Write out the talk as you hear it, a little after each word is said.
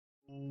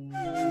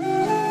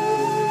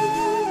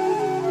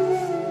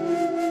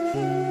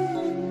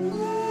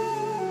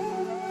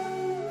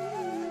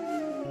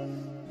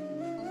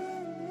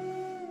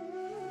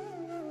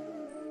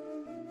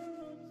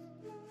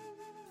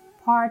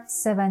Part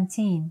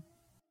 17.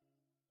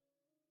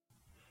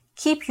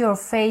 Keep your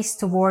face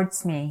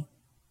towards me.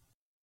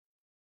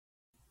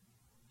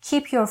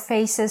 Keep your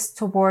faces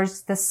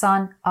towards the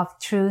Sun of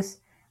Truth,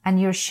 and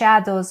your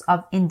shadows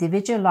of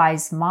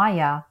individualized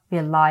Maya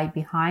will lie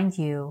behind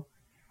you,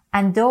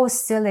 and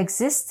those still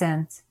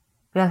existent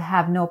will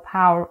have no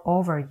power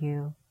over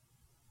you.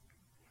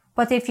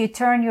 But if you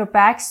turn your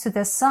backs to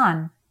the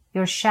Sun,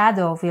 your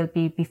shadow will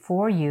be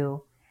before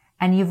you,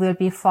 and you will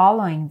be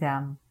following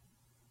them.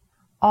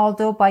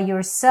 Although by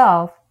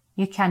yourself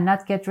you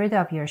cannot get rid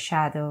of your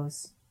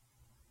shadows.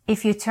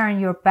 If you turn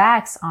your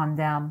backs on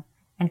them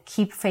and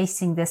keep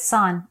facing the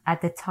Sun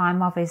at the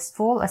time of his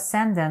full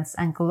ascendance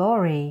and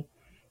glory,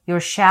 your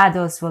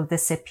shadows will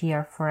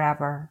disappear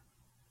forever.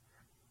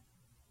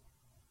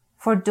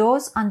 For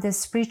those on the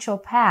spiritual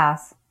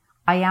path,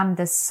 I am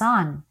the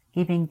Sun,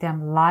 giving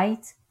them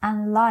light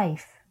and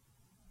life.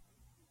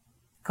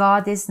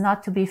 God is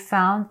not to be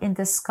found in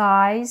the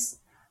skies,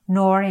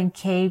 nor in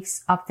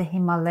caves of the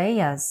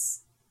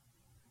Himalayas.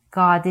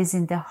 God is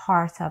in the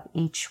heart of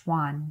each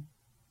one.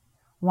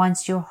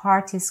 Once your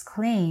heart is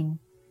clean,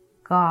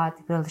 God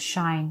will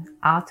shine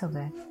out of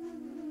it.